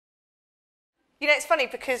You know, it's funny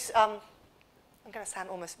because, I'm going to sound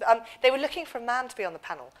almost, they were looking for a man to be on the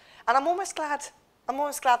panel. And I'm almost glad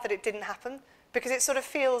that it didn't happen, because it sort of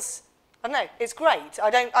feels, I don't know, it's great.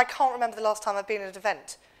 I can't remember the last time I've been at an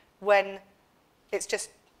event when it's just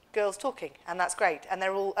girls talking, and that's great. And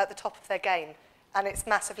they're all at the top of their game. And it's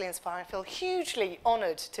massively inspiring. I feel hugely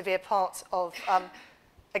honoured to be a part of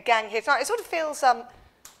a gang here tonight. It sort of feels, I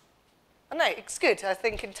don't know, it's good, I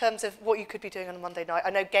think, in terms of what you could be doing on a Monday night. I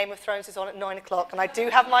know Game of Thrones is on at 9 o'clock, and I do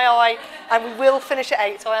have my eye, and we will finish at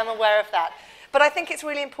 8, so I am aware of that. But I think it's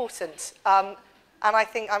really important, and I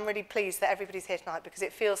think I'm really pleased that everybody's here tonight, because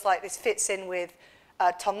it feels like this fits in with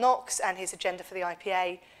Tom Knox and his agenda for the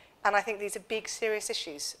IPA, and I think these are big, serious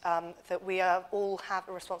issues that we all have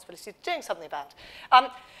a responsibility of doing something about.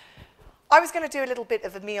 I was going to do a little bit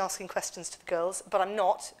of me asking questions to the girls, but I'm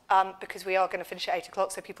not, because we are going to finish at 8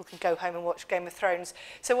 o'clock, so people can go home and watch Game of Thrones.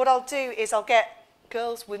 So what I'll do is I'll get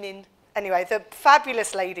girls, women, anyway, the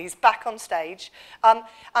fabulous ladies back on stage, and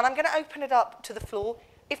I'm going to open it up to the floor.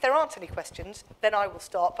 If there aren't any questions, then I will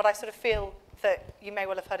start, but I sort of feel that you may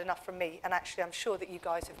well have heard enough from me, and actually I'm sure that you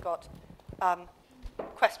guys have got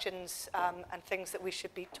questions and things that we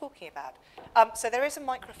should be talking about. So there is a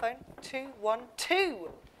microphone. 2, 1, 2.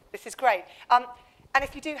 This is great. And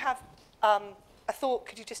if you do have a thought,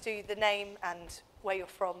 could you just do the name and where you're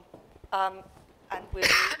from? And we'll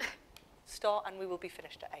start, and we will be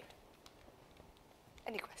finished at 8.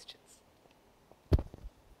 Any questions?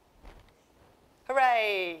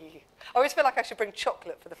 Hooray! I always feel like I should bring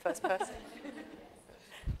chocolate for the first person.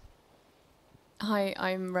 Hi,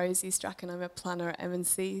 I'm Rosie Strachan. I'm a planner at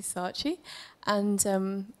M&C Saatchi, and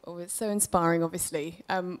it's so inspiring, obviously.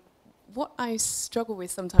 What I struggle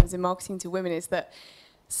with sometimes in marketing to women is that,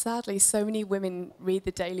 sadly, so many women read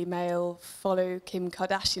the Daily Mail, follow Kim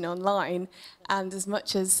Kardashian online, and as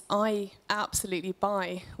much as I absolutely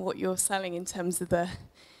buy what you're selling in terms of the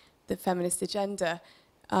feminist agenda,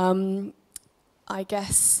 I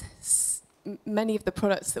guess many of the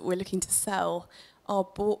products that we're looking to sell are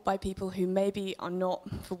bought by people who maybe are not,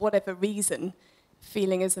 for whatever reason,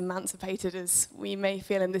 feeling as emancipated as we may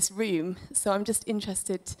feel in this room. So I'm just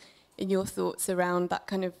interested in your thoughts around that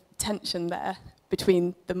kind of tension there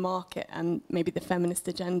between the market and maybe the feminist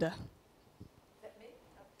agenda.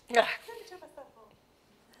 Yeah.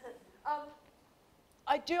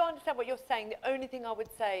 I do understand what you're saying. The only thing I would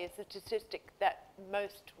say is the statistic that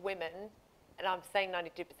most women, and I'm saying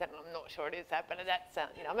 92%, and I'm not sure it is that, but that's,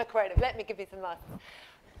 you know, I'm a creative. Let me give you some license.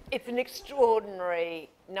 It's an extraordinary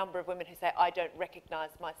number of women who say, I don't recognize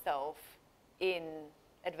myself in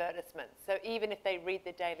advertisements. So even if they read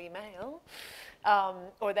the Daily Mail,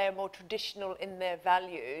 or they're more traditional in their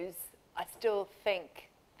values, I still think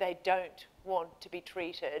they don't want to be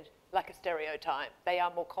treated like a stereotype. They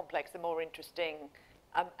are more complex and more interesting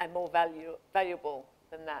and more valuable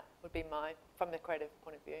than that would be from the creative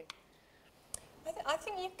point of view. I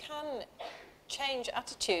think you can change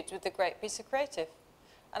attitudes with a great piece of creative.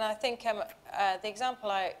 And I think the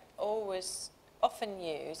example I often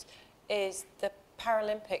use is the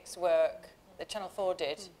Paralympics work that Channel 4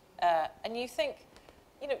 did. And you think,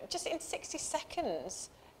 you know, just in 60 seconds,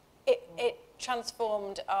 it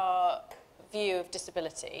transformed our view of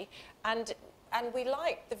disability. And we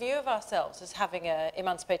liked the view of ourselves as having an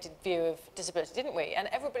emancipated view of disability, didn't we? And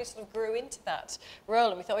everybody sort of grew into that role.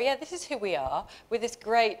 And we thought, oh, yeah, this is who we are. We're this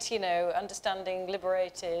great, you know, understanding,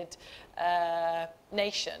 liberated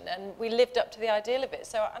nation. And we lived up to the ideal of it.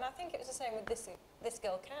 So, and I think it was the same with This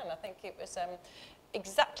Girl Can. I think it was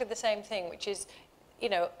exactly the same thing, which is, you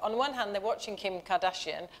know, on one hand, they're watching Kim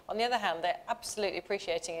Kardashian. On the other hand, they're absolutely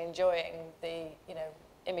appreciating and enjoying the, you know,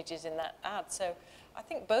 images in that ad. So I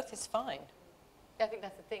think both is fine. I think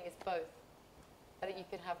that's the thing, it's both. I think you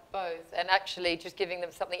can have both, and actually just giving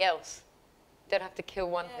them something else. You don't have to kill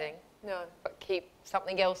one thing, no, but keep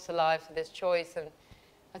something else alive, so there's choice. And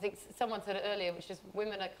I think someone said it earlier, which is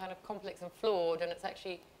women are kind of complex and flawed, and it's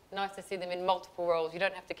actually nice to see them in multiple roles. You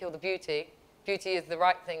don't have to kill the beauty. Beauty is the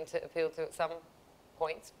right thing to appeal to at some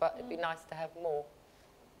points, but it'd be nice to have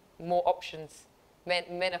more options. Men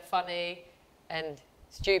are funny and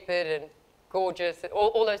stupid and gorgeous,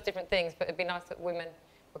 all those different things, but it'd be nice that women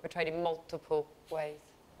were portrayed in multiple ways.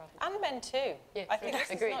 And men too. Yeah, I think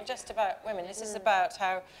this is not just about women, this is about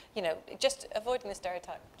how, you know, just avoiding the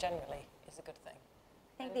stereotype generally is a good thing.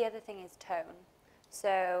 I think the other thing is tone.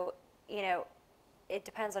 So, you know, it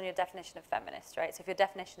depends on your definition of feminist, right? So if your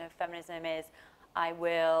definition of feminism is, I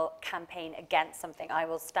will campaign against something, I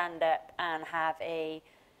will stand up and have a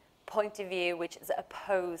point of view which is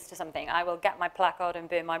opposed to something. I will get my placard and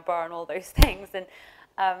burn my bar and all those things. And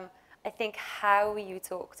I think how you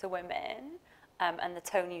talk to women and the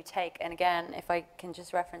tone you take. And again, if I can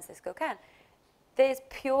just reference this girl Ken, there's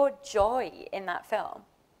pure joy in that film,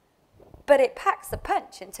 but it packs a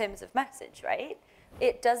punch in terms of message, right?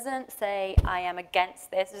 It doesn't say, I am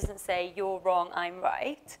against this. It doesn't say, you're wrong, I'm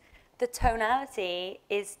right. The tonality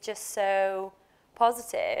is just so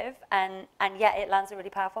positive, and yet it lands a really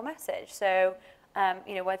powerful message. So,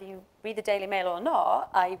 you know, whether you read the Daily Mail or not,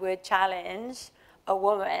 I would challenge a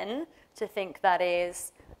woman to think that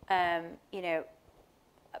is, you know,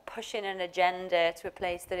 pushing an agenda to a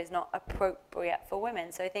place that is not appropriate for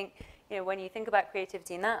women. So I think, you know, when you think about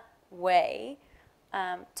creativity in that way,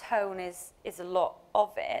 tone is a lot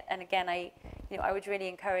of it. And again, I would really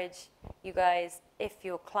encourage you guys, if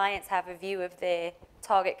your clients have a view of their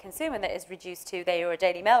target consumer that is reduced to they are a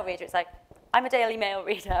Daily Mail reader, it's like, I'm a Daily Mail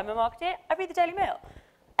reader, I'm a marketer, I read the Daily Mail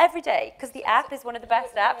every day, because the app is one of the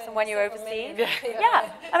best apps, and when you're overseas,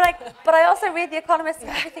 yeah. I'm like, but I also read The Economist and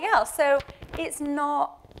everything else. So it's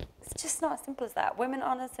just not as simple as that. Women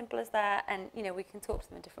aren't as simple as that, and you know, we can talk to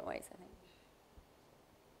them in different ways, I think.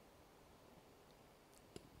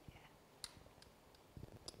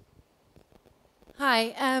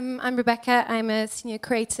 Hi, I'm Rebecca. I'm a senior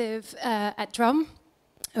creative at Drum,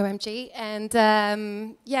 OMG.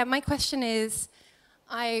 And yeah, my question is,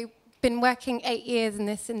 I've been working 8 years in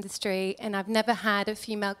this industry, and I've never had a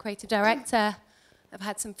female creative director. I've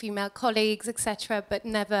had some female colleagues, etc., but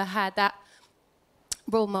never had that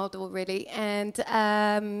role model, really.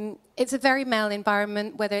 And it's a very male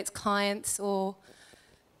environment, whether it's clients or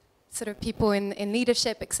sort of people in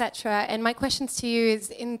leadership, etc. And my question to you is,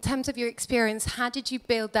 in terms of your experience, how did you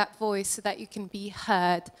build that voice so that you can be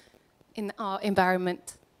heard in our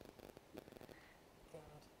environment?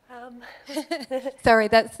 Sorry,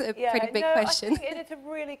 that's a pretty big question. I think it's a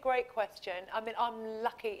really great question. I mean, I'm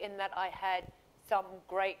lucky in that I had some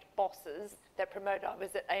great bosses that promoted. I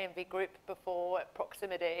was at AMV Group before, at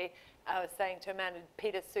Proximity. I was saying to Amanda,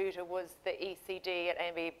 Peter Suter was the ECD at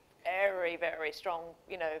AMV, very, very strong,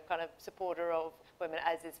 you know, kind of supporter of women,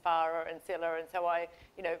 as is Farah and Scylla, and so I,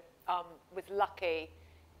 you know, was lucky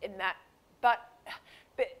in that. But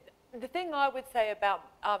the thing I would say about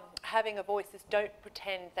having a voice is, don't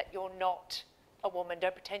pretend that you're not a woman,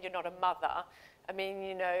 don't pretend you're not a mother. I mean,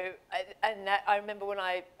 you know, and that, I remember when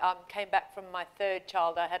I came back from my third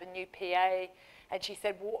child, I had a new PA, and she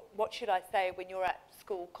said, what should I say when you're at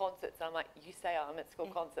school concerts? And I'm like, you say I'm at school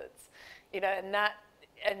concerts, you know,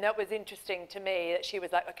 and that was interesting to me, that she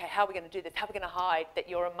was like, okay, how are we going to do this? How are we going to hide that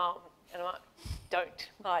you're a mum? And I'm like, don't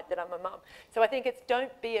hide that I'm a mum. So I think it's,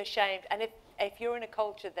 don't be ashamed. And if you're in a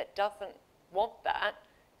culture that doesn't want that,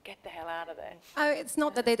 get the hell out of there. Oh, it's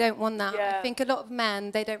not that they don't want that. Yeah. I think a lot of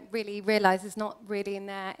men, they don't really realise it's not really in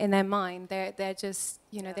their mind. They're just,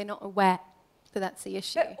 you know, they're not aware that that's the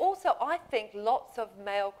issue. But also, I think lots of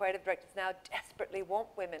male creative directors now desperately want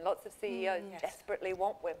women. Lots of CEOs desperately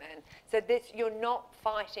want women. So this, you're not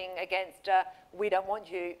fighting against, we don't want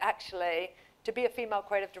you. Actually, to be a female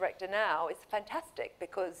creative director now is fantastic,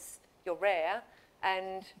 because you're rare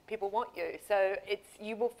and people want you. So it's,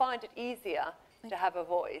 you will find it easier to have a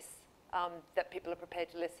voice that people are prepared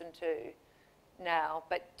to listen to now.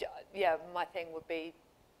 But yeah, my thing would be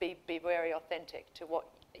very authentic to what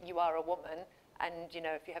you are, a woman, and you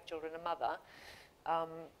know, if you have children, a mother,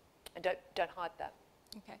 and don't hide that.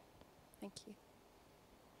 Okay, thank you.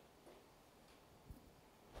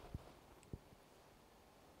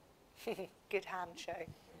 Good hand show.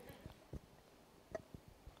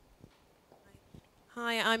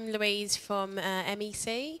 Hi, I'm Louise from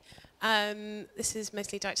MEC. This is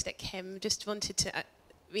mostly directed at Kim. Just wanted to,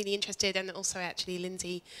 really interested, and also actually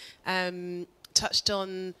Lindsey touched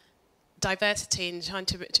on diversity and trying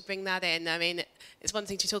to bring that in. I mean, it's one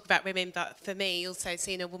thing to talk about women, but for me, also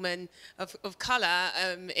seeing a woman of colour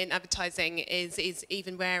in advertising is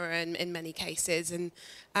even rarer in many cases. And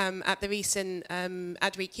at the recent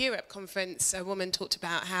Ad Week Europe conference, a woman talked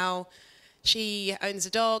about how she owns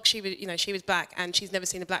a dog. She was black, and she's never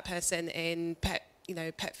seen a black person in pet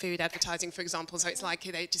food advertising, for example. So it's like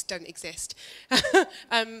they just don't exist.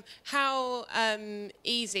 How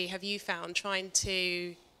easy have you found trying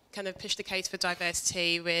to kind of push the case for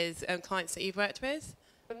diversity with clients that you've worked with?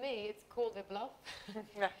 For me, it's called a bluff,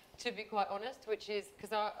 to be quite honest, which is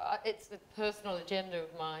because it's a personal agenda of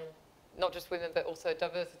mine, not just women, but also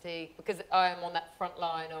diversity, because I am on that front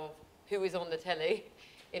line of who is on the telly,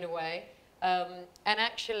 in a way. And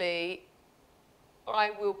actually,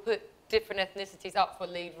 I will put different ethnicities up for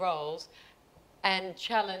lead roles and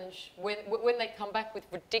challenge when they come back with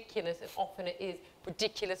ridiculous, and often it is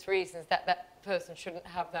ridiculous reasons that person shouldn't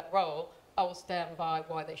have that role, I will stand by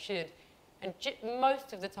why they should. And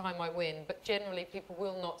most of the time I win, but generally people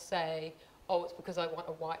will not say, oh, it's because I want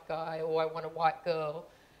a white guy or I want a white girl.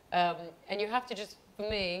 And you have to just, for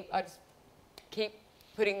me, I just keep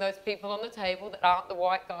putting those people on the table that aren't the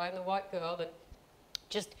white guy and the white girl, and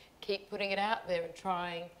just keep putting it out there and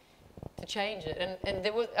trying to change it. And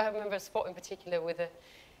there was, I remember a spot in particular with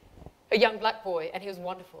a young black boy, and he was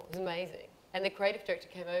wonderful, it was amazing. And the creative director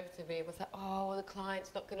came over to me and was like, oh, well, the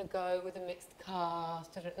client's not going to go with a mixed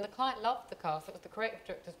cast. And the client loved the cast. It was the creative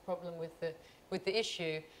director's problem with the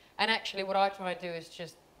issue. And actually what I try and do is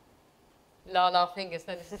just la fingers,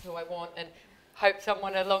 no, this is who I want, and hope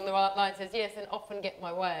someone along the right line says yes, and often get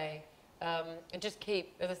my way. And just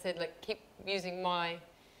keep, as I said, like keep using my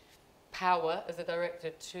power as a director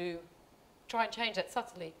to try and change that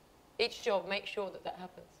subtly. Each job, make sure that that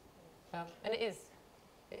happens. And it is.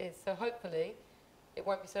 So hopefully, it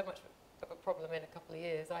won't be so much of a problem in a couple of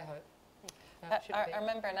years, I hope. I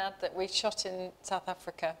remember an ad that we shot in South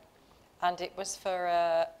Africa, and it was for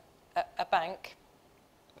a bank.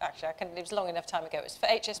 Actually, it was long enough time ago. It was for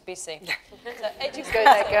HSBC. So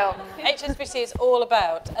HSBC is all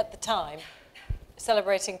about, at the time,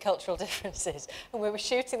 celebrating cultural differences. And we were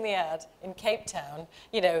shooting the ad in Cape Town,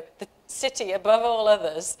 you know, the city above all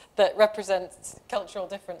others that represents cultural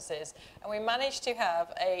differences. And we managed to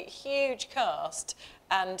have a huge cast,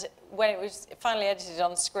 and when it was finally edited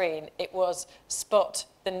on screen, it was spot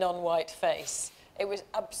the non-white face. It was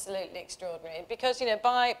absolutely extraordinary because,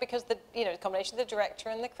 because the combination of the director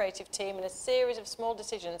and the creative team and a series of small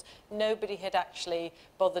decisions, nobody had actually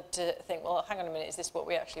bothered to think, well, hang on a minute, is this what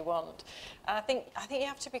we actually want? And I think you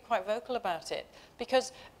have to be quite vocal about it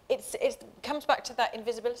because it comes back to that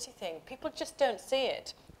invisibility thing. People just don't see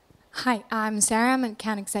it. Hi, I'm Sarah. I'm an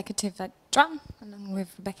account executive at Drum, along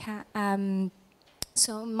with Rebecca.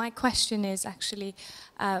 So my question is actually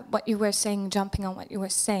what you were saying, jumping on what you were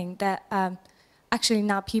saying, that actually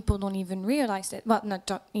now people don't even realize it. Well,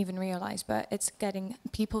 don't even realize, but it's getting,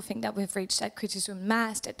 people think that we've reached that critical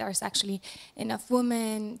mass, that there's actually enough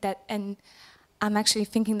women, and I'm actually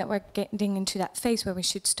thinking that we're getting into that phase where we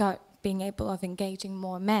should start being able of engaging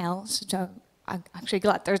more males. So I'm actually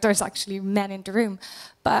glad there's actually men in the room.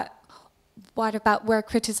 But what about, we're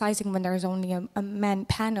criticizing when there's only a men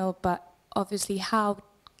panel, but obviously how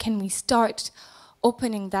can we start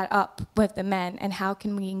opening that up with the men, and how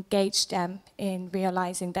can we engage them in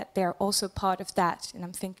realizing that they're also part of that? And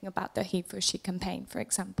I'm thinking about the He for She campaign, for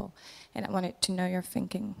example, and I wanted to know your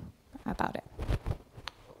thinking about it.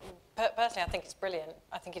 Personally, I think it's brilliant.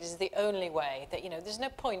 I think it is the only way that, there's no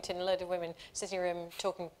point in a load of women sitting in a room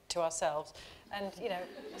talking to ourselves. And,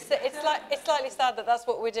 it's slightly sad that that's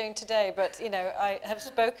what we're doing today. But, I have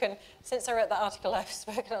spoken, since I wrote that article, I've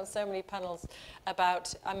spoken on so many panels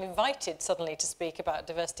about, I'm invited suddenly to speak about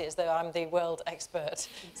diversity as though I'm the world expert.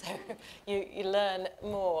 So you learn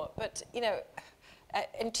more. But,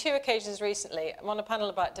 in 2 occasions recently, I'm on a panel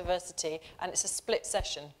about diversity, and it's a split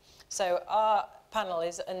session. So our panel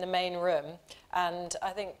is in the main room, and I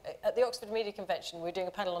think at the Oxford Media Convention we were doing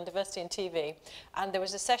a panel on diversity in TV, and there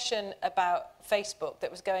was a session about Facebook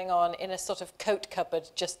that was going on in a sort of coat cupboard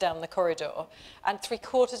just down the corridor, and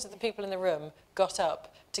 3/4 of the people in the room got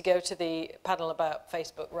up to go to the panel about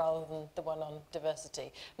Facebook rather than the one on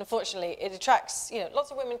diversity. And unfortunately, it attracts,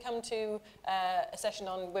 lots of women come to a session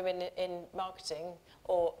on women in marketing,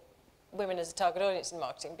 or women as a target audience in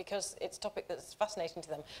marketing, because it's a topic that's fascinating to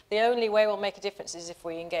them. The only way we'll make a difference is if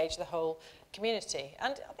we engage the whole community.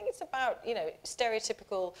 And I think it's about,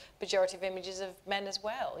 stereotypical pejorative images of men as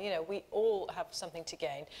well. We all have something to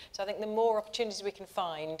gain. So I think the more opportunities we can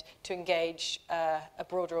find to engage a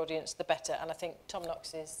broader audience, the better. And I think Tom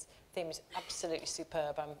Knox's theme is absolutely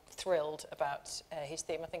superb. I'm thrilled about his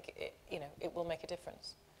theme. I think it will make a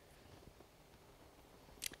difference.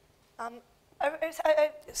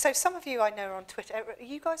 So some of you I know are on Twitter. Are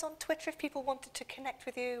you guys on Twitter if people wanted to connect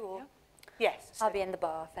with you? Or? Yeah. Yes. So I'll be in the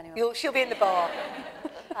bar if anyone. She'll be in the bar.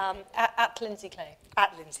 At Lindsey Clay.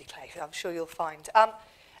 At Lindsey Clay, I'm sure you'll find.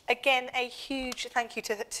 Again, a huge thank you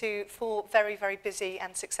to 4 very, very busy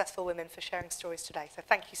and successful women for sharing stories today. So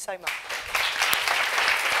thank you so much.